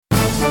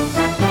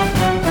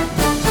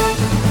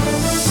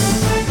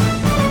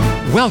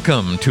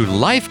Welcome to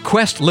Life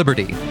Quest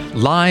Liberty,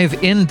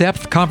 live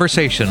in-depth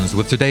conversations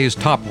with today's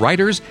top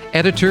writers,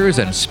 editors,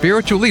 and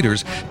spiritual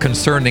leaders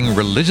concerning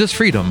religious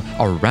freedom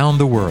around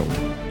the world.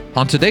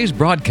 On today's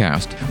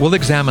broadcast, we'll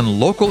examine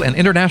local and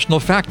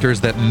international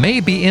factors that may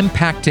be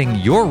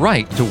impacting your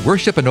right to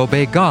worship and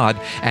obey God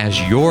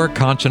as your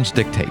conscience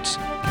dictates.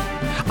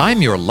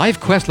 I'm your Life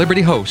Quest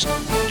Liberty host,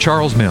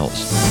 Charles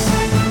Mills.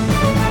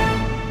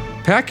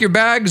 Pack your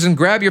bags and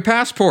grab your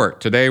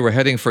passport. Today we're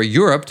heading for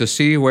Europe to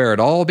see where it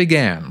all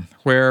began.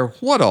 Where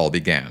what all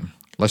began?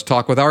 Let's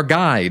talk with our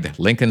guide,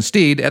 Lincoln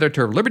Steed,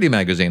 editor of Liberty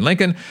Magazine.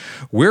 Lincoln,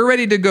 we're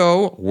ready to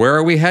go. Where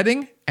are we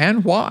heading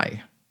and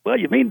why? Well,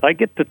 you mean I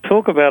get to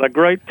talk about a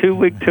great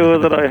 2-week tour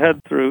that I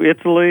had through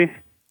Italy,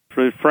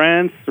 through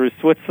France, through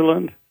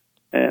Switzerland,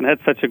 and had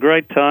such a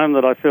great time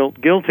that I felt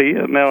guilty,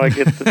 and now I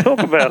get to talk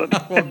about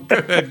it.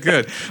 Well,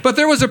 good. But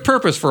there was a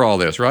purpose for all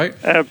this, right?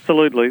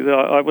 Absolutely.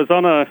 I was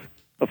on a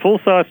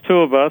full-size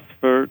tour bus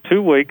for 2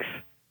 weeks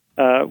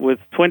with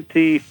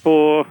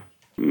 24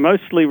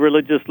 mostly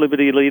religious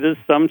liberty leaders,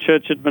 some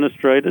church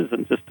administrators,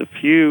 and just a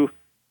few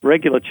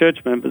regular church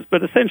members.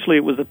 But essentially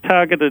it was a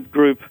targeted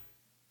group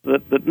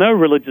that know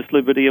religious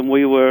liberty, and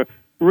we were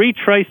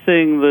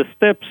retracing the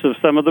steps of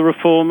some of the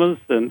reformers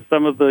and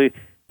some of the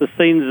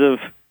scenes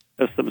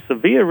of some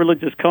severe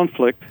religious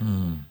conflict,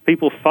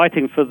 people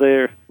fighting for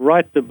their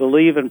right to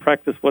believe and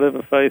practice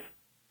whatever faith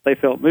they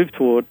felt moved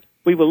toward.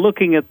 We were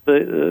looking at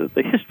the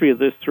history of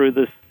this through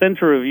the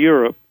center of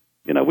Europe.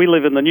 You know, we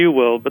live in the New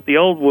World, but the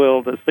Old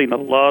World has seen a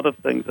lot of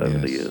things over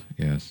the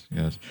years.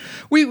 Yes.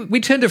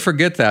 We tend to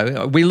forget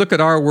that. We look at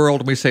our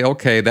world and we say,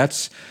 okay,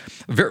 that's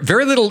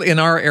very little in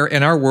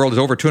our world is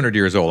over 200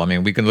 years old. I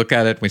mean, we can look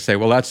at it and we say,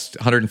 well, that's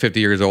 150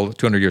 years old,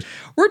 200 years.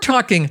 We're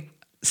talking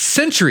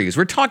centuries.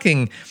 We're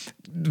talking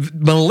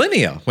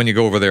millennia when you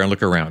go over there and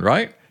look around,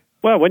 right?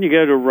 Well, when you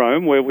go to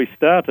Rome, where we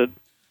started,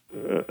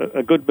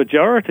 a good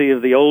majority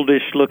of the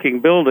oldish-looking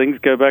buildings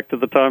go back to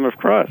the time of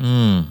Christ.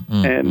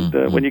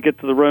 When you get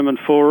to the Roman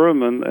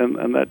Forum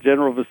and that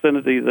general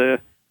vicinity there,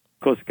 of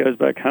course, it goes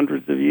back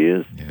hundreds of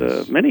years,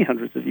 many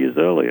hundreds of years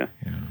earlier.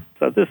 Yeah.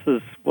 So this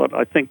is what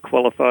I think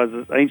qualifies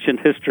as ancient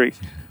history,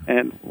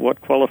 and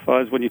what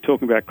qualifies when you're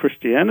talking about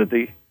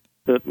Christianity.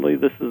 Certainly,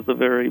 this is the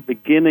very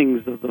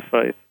beginnings of the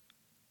faith,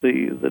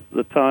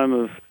 the time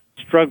of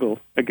struggle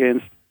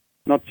against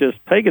not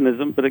just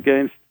paganism, but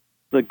against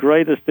the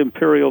greatest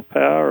imperial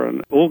power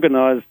and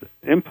organized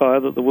empire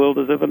that the world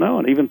has ever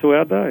known, even to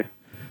our day.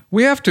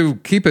 We have to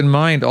keep in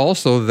mind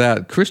also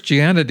that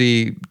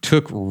Christianity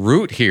took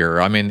root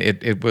here. I mean,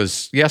 it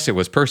was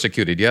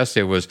persecuted. Yes,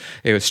 it was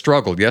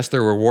struggled. Yes,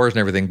 there were wars and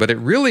everything, but it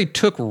really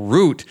took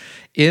root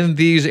in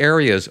these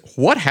areas.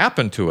 What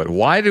happened to it?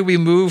 Why did we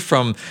move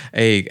from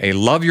a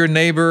love your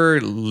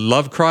neighbor,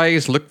 love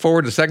Christ, look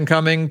forward to the second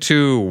coming,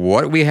 to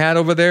what we had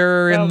over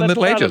there in the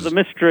Middle Ages? That's part of the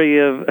mystery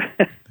of...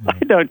 I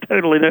don't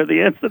totally know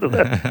the answer to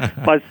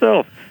that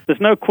myself.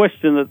 There's no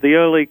question that the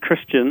early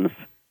Christians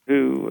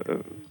who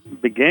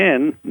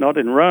began not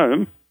in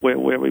Rome, where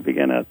we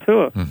began our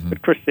tour,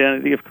 but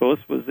Christianity, of course,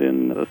 was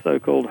in the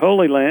so-called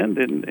Holy Land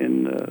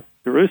in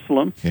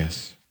Jerusalem.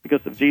 Yes,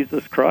 because of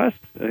Jesus Christ.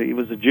 He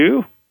was a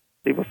Jew.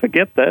 People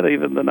forget that.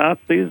 Even the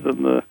Nazis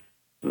and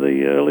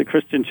the early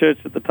Christian church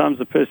at the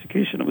times of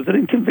persecution, it was an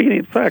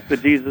inconvenient fact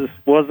that Jesus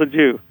was a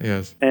Jew.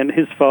 Yes, and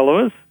his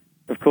followers,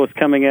 of course,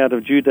 coming out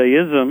of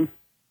Judaism,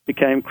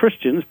 became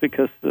Christians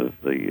because of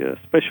the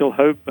special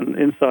hope and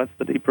insights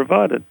that he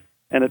provided.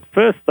 And at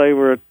first they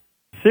were at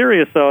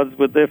serious odds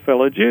with their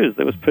fellow Jews.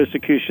 There was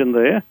persecution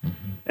there.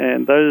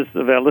 And those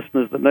of our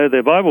listeners that know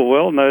their Bible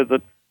well know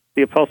that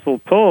the Apostle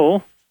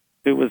Paul,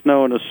 who was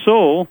known as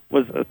Saul,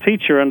 was a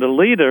teacher and a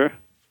leader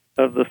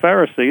of the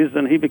Pharisees,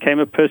 and he became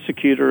a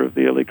persecutor of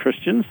the early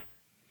Christians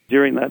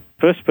during that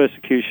first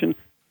persecution.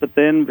 But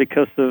then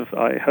because of,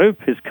 I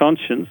hope, his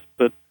conscience,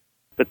 but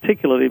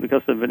particularly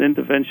because of an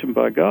intervention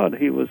by God,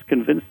 he was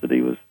convinced that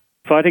he was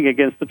fighting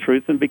against the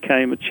truth and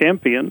became a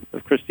champion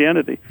of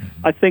Christianity.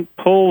 I think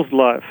Paul's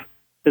life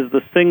is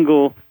the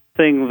single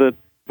thing that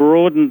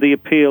broadened the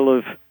appeal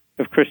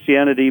of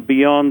Christianity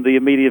beyond the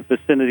immediate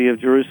vicinity of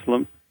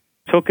Jerusalem,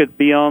 took it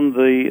beyond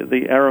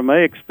the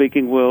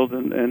Aramaic-speaking world,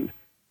 and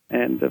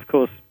of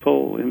course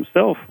Paul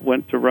himself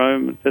went to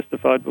Rome and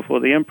testified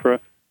before the emperor.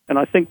 And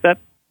I think that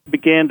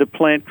began to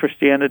plant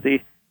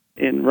Christianity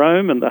in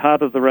Rome, in the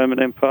heart of the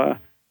Roman Empire.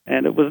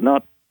 And it was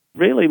not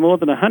really more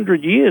than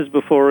 100 years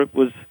before it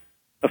was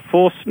a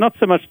force not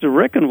so much to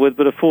reckon with,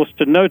 but a force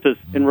to notice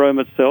in Rome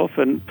itself,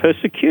 and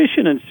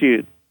persecution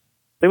ensued.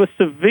 There were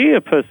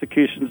severe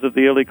persecutions of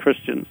the early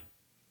Christians.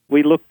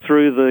 We looked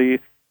through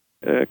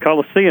the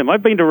Colosseum.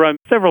 I've been to Rome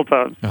several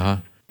times,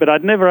 but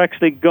I'd never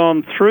actually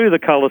gone through the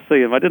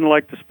Colosseum. I didn't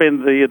like to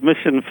spend the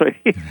admission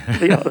fee, to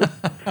be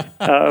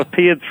honest,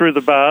 peered through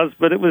the bars,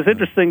 but it was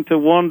interesting to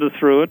wander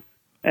through it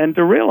and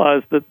to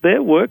realize that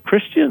there were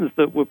Christians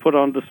that were put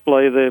on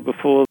display there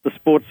before the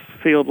sports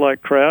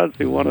field-like crowds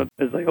who wanted,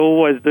 as they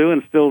always do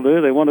and still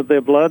do, they wanted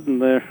their blood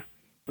and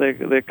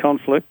their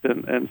conflict,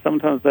 and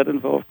sometimes that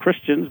involved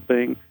Christians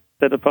being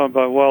set upon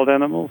by wild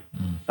animals.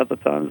 Other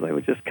times they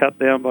were just cut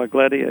down by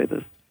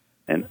gladiators.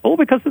 And all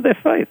because of their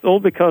faith, all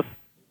because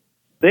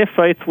their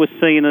faith was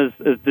seen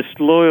as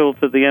disloyal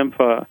to the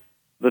empire,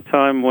 the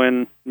time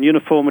when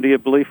uniformity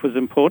of belief was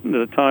important,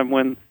 at a time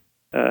when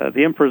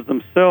the emperors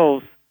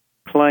themselves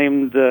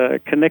claimed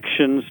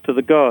connections to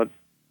the gods.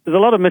 There's a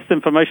lot of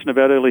misinformation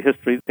about early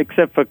history,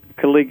 except for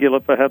Caligula,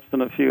 perhaps,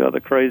 and a few other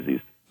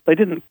crazies. They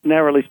didn't,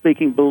 narrowly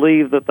speaking,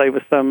 believe that they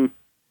were some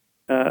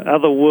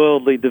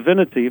otherworldly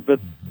divinity, but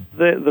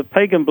the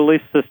pagan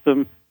belief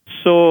system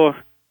saw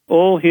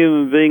all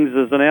human beings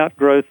as an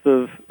outgrowth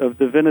of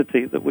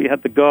divinity, that we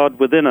had the God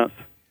within us,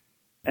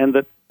 and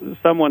that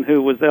someone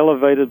who was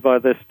elevated by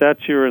their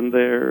stature and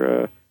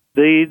their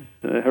deeds,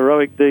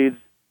 heroic deeds,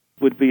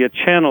 would be a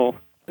channel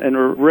and a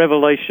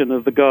revelation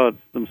of the gods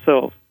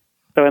themselves.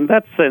 So in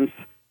that sense,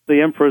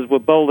 the emperors were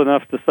bold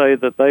enough to say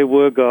that they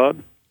were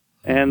God,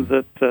 and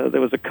that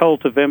there was a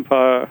cult of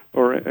empire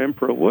or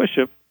emperor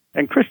worship,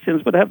 and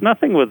Christians would have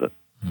nothing with it.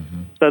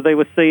 Mm-hmm. So they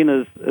were seen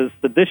as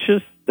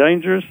seditious,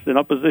 dangerous, in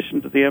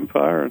opposition to the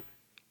empire,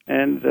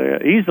 and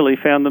easily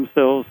found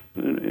themselves,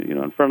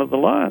 in front of the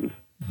lions.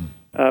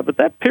 Mm-hmm. But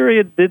that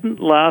period didn't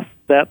last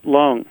that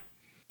long,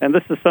 and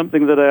this is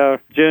something that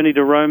our journey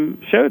to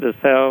Rome showed us.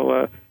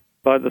 How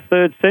by the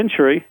 3rd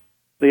century,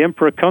 the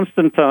Emperor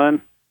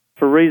Constantine,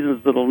 for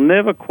reasons that will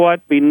never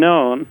quite be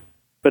known,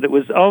 but it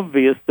was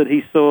obvious that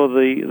he saw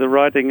the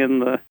writing in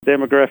the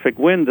demographic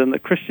wind, and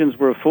that Christians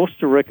were a force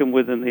to reckon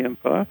with in the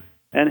empire,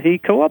 and he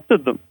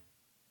co-opted them.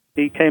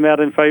 He came out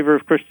in favor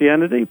of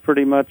Christianity,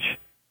 pretty much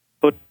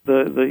put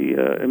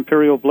the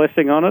imperial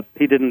blessing on it.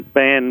 He didn't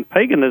ban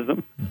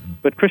paganism,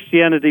 but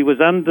Christianity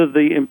was under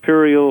the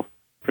imperial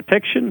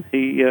protection.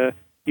 He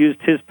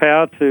used his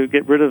power to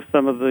get rid of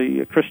some of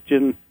the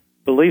Christian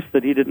beliefs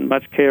that he didn't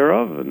much care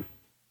of, and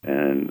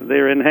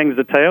therein hangs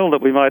a tale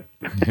that we might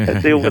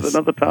deal with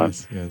another time.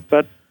 Yes.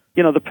 But,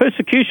 the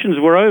persecutions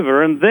were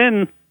over, and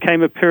then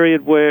came a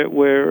period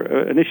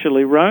where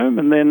initially Rome,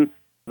 and then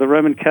the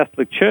Roman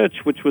Catholic Church,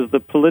 which was the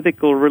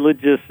political,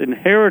 religious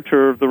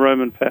inheritor of the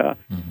Roman power,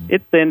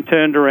 it then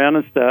turned around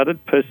and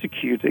started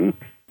persecuting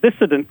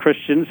dissident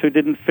Christians who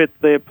didn't fit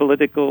their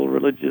political,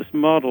 religious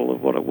model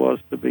of what it was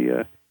to be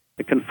a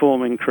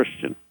conforming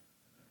Christian.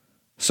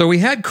 So we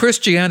had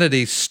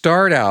Christianity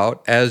start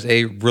out as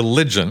a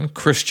religion,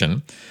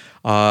 Christian.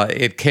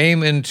 It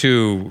came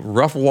into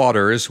rough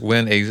waters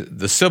when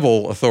the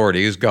civil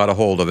authorities got a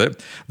hold of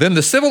it. Then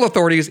the civil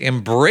authorities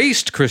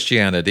embraced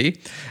Christianity.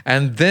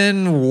 And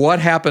then what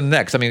happened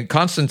next? I mean,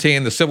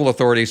 Constantine, the civil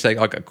authorities say,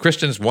 okay,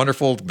 Christians,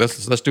 wonderful,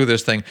 let's do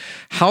this thing.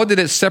 How did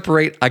it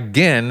separate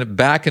again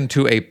back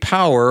into a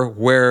power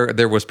where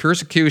there was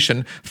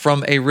persecution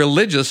from a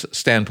religious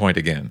standpoint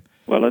again?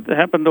 Well, it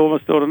happened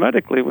almost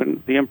automatically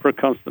when the Emperor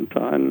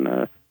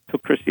Constantine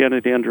took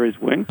Christianity under his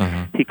wing.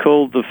 Uh-huh. He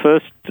called the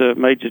first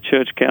major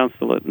church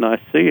council at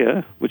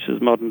Nicaea, which is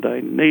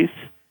modern-day Nice,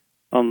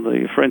 on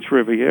the French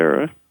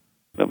Riviera.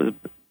 That was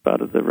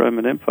part of the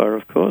Roman Empire,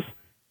 of course.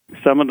 He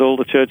summoned all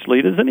the church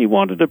leaders, and he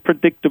wanted a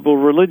predictable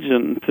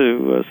religion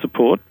to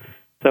support.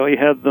 So he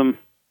had them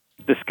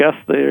discuss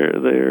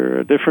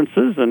their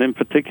differences, and in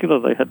particular,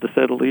 they had to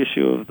settle the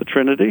issue of the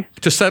Trinity.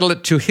 To settle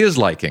it to his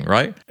liking,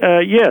 right?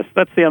 Yes,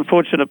 that's the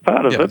unfortunate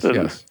part of it.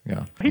 Yes,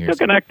 yeah. He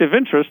took an active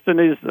interest, and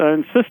his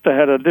own sister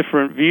had a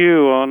different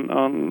view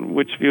on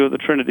which view of the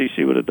Trinity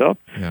she would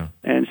adopt. Yeah.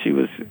 And she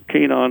was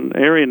keen on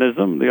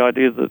Arianism, the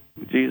idea that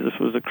Jesus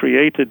was a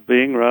created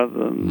being rather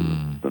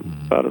than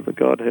part of the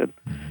Godhead.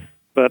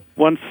 But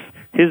once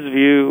his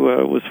view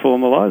was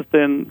formalized,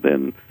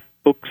 then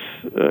books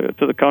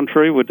to the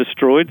contrary were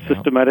destroyed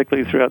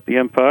systematically throughout the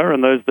empire,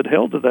 and those that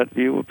held to that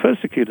view were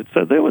persecuted.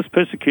 So there was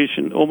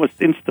persecution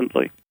almost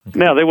instantly. Okay.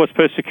 Now, there was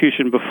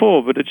persecution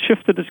before, but it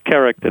shifted its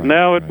character. Right,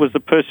 now it was a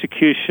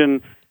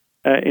persecution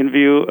in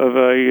view of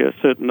a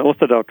certain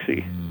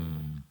orthodoxy.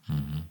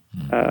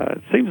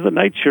 It seems the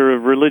nature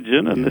of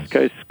religion, in this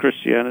case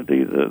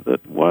Christianity,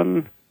 that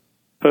one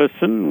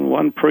person,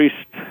 one priest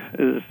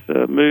is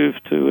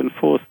moved to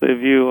enforce their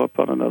view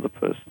upon another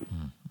person.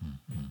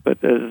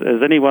 But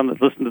as anyone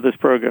that's listened to this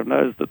program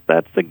knows,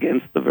 that's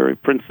against the very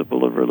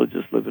principle of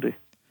religious liberty.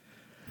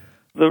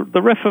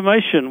 The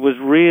Reformation was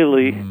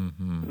really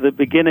the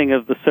beginning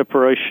of the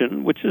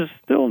separation, which is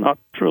still not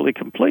truly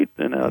complete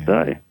in our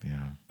day.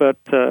 Yeah. But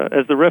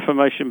as the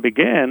Reformation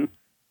began,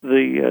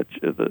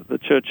 the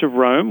Church of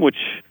Rome, which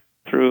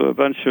through a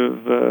bunch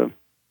of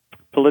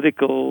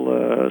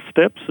political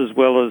steps as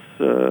well as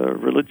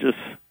religious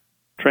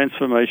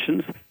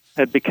transformations,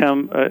 had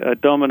become a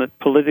dominant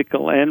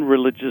political and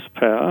religious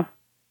power.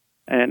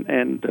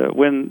 And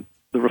when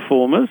the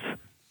reformers,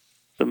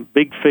 some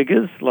big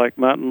figures like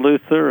Martin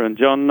Luther and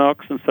John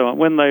Knox and so on,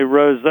 when they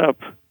rose up,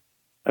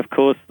 of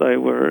course, they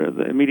were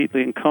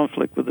immediately in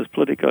conflict with this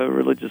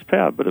politico-religious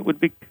power. But it would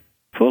be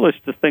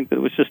foolish to think that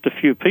it was just a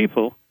few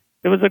people.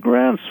 There was a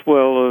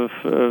groundswell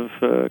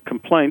of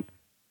complaint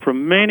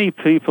from many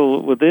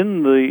people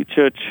within the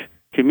church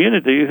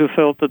community who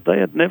felt that they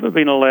had never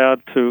been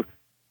allowed to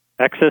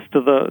access to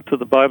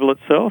the Bible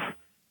itself.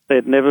 They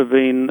had never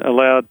been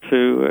allowed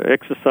to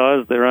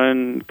exercise their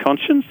own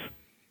conscience.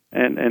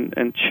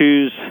 and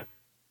choose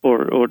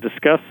or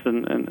discuss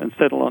and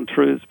settle on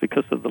truths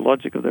because of the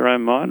logic of their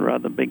own mind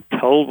rather than being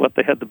told what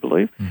they had to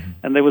believe. Mm-hmm.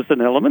 And there was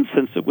an element,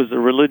 since it was a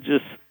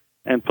religious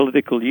and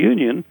political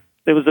union,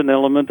 there was an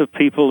element of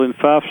people in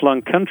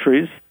far-flung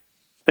countries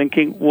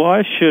thinking,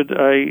 why should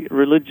a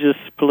religious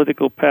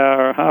political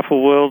power half a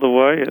world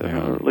away,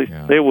 or at least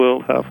their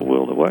world half a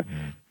world away,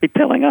 be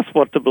telling us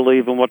what to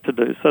believe and what to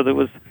do? So there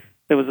was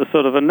a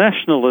sort of a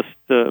nationalist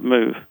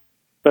move.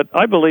 But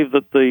I believe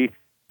that the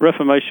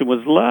Reformation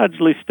was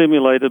largely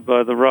stimulated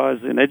by the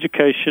rise in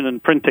education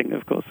and printing,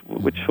 of course.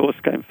 Which horse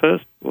came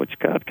first, which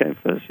cart came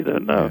first, you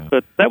don't know. Yeah.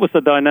 But that was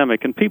the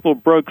dynamic, and people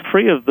broke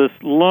free of this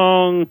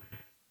long,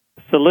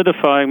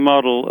 solidifying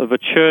model of a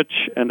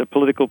church and a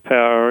political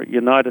power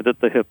united at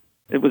the hip.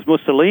 It was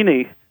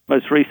Mussolini,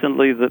 most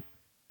recently, that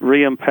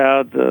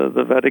re-empowered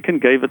the Vatican,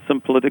 gave it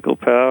some political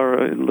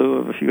power in lieu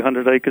of a few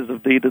hundred acres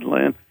of deeded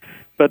land.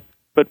 But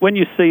when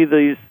you see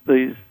these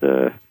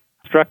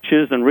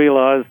structures and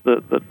realize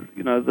that this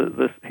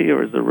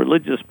here is a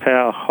religious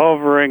power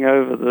hovering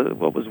over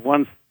what was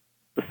once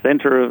the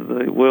center of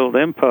the world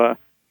empire,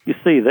 you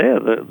see there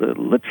the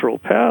literal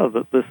power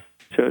that this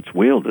church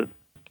wielded.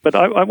 But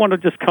I want to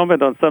just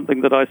comment on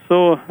something that I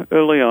saw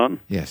early on.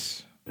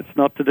 Yes. It's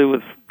not to do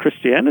with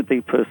Christianity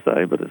per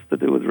se, but it's to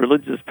do with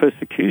religious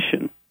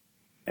persecution.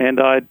 And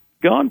I'd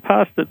gone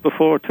past it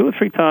before 2 or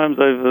 3 times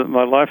over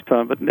my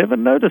lifetime, but never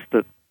noticed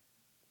it.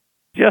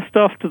 Just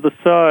off to the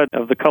side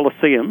of the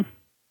Colosseum,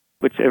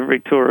 which every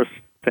tourist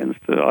tends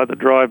to either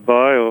drive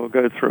by or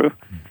go through,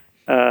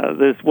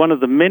 there's one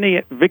of the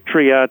many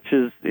victory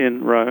arches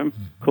in Rome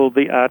called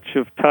the Arch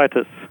of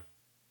Titus.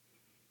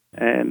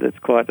 And it's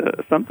quite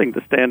something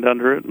to stand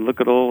under it and look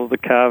at all of the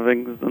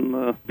carvings and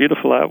the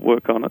beautiful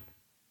artwork on it.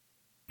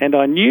 And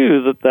I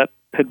knew that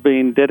had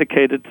been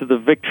dedicated to the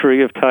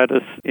victory of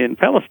Titus in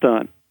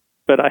Palestine.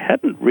 But I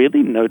hadn't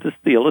really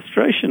noticed the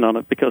illustration on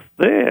it, because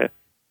there,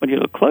 when you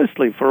look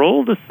closely, for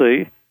all to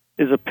see,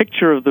 is a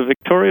picture of the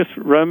victorious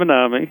Roman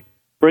army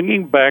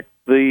bringing back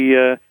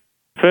the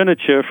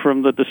furniture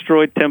from the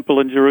destroyed temple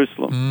in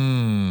Jerusalem.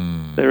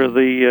 There are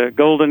the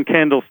golden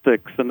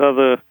candlesticks and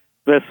other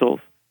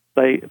vessels.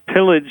 They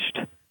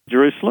pillaged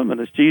Jerusalem,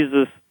 and as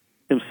Jesus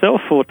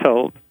himself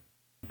foretold,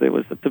 there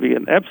was to be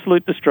an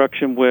absolute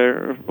destruction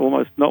where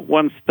almost not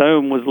one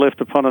stone was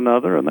left upon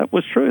another, and that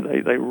was true.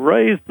 They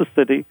razed the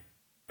city,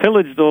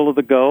 pillaged all of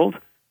the gold,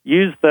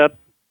 used that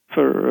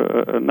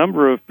for a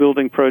number of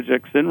building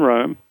projects in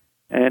Rome,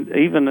 and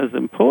even as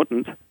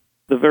important,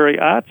 the very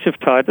Arch of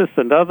Titus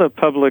and other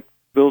public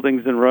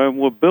buildings in Rome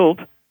were built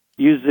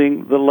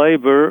using the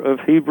labor of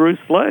Hebrew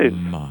slaves.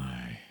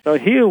 So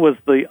here was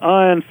the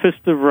iron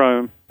fist of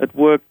Rome at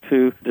work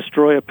to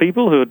destroy a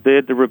people who had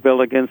dared to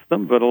rebel against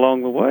them, but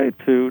along the way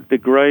to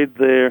degrade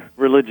their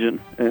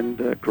religion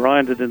and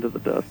grind it into the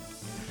dust.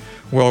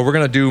 Well, we're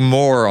going to do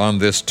more on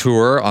this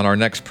tour on our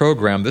next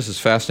program. This is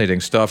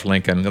fascinating stuff,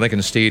 Lincoln.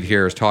 Lincoln Steed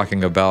here is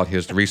talking about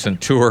his recent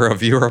tour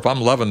of Europe.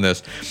 I'm loving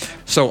this.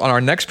 So on our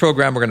next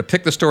program, we're going to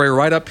pick the story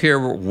right up here,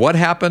 what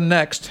happened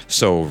next.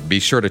 So be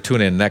sure to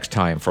tune in next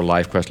time for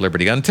Life Quest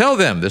Liberty. Until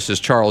then, this is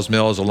Charles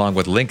Mills along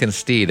with Lincoln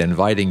Steed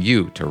inviting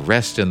you to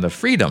rest in the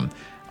freedom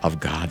of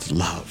God's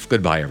love.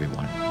 Goodbye,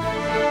 everyone.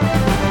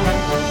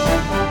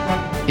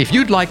 If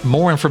you'd like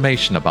more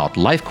information about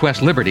Life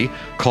Quest Liberty,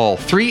 call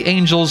 3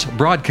 Angels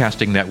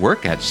Broadcasting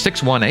Network at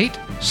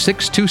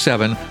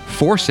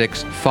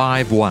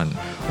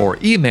 618-627-4651 or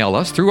email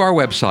us through our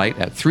website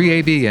at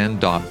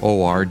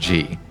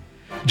 3abn.org.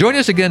 Join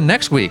us again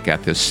next week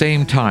at this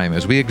same time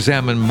as we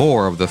examine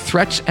more of the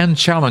threats and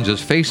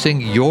challenges facing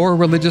your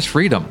religious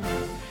freedom.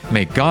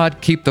 May God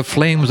keep the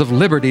flames of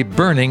liberty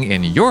burning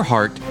in your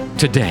heart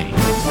today.